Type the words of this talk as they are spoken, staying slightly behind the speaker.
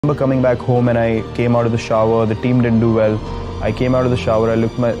remember coming back home and I came out of the shower. The team didn't do well. I came out of the shower, I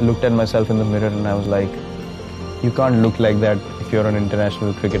looked at myself in the mirror and I was like, you can't look like that if you're an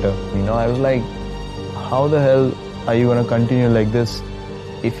international cricketer. You know, I was like, how the hell are you going to continue like this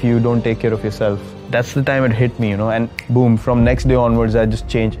if you don't take care of yourself? That's the time it hit me, you know, and boom, from next day onwards, I just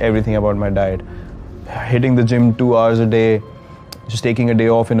changed everything about my diet. Hitting the gym 2 hours a day, just taking a day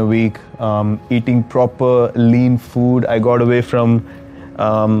off in a week, eating proper lean food. I got away from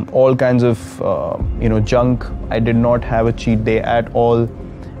all kinds of junk. I did not have a cheat day at all,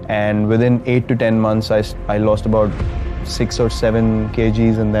 and within 8 to 10 months I lost about 6 or 7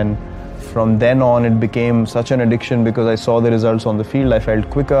 kgs, and then from then on it became such an addiction because I saw the results on the field. I felt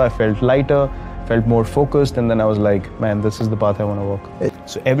quicker, I felt lighter, felt more focused, and then I was like, man, this is the path I want to walk.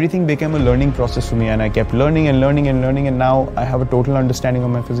 So everything became a learning process for me, and I kept learning and learning and learning, and now I have a total understanding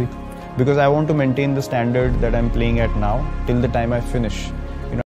of my physique. Because I want to maintain the standard that I'm playing at now till the time I finish.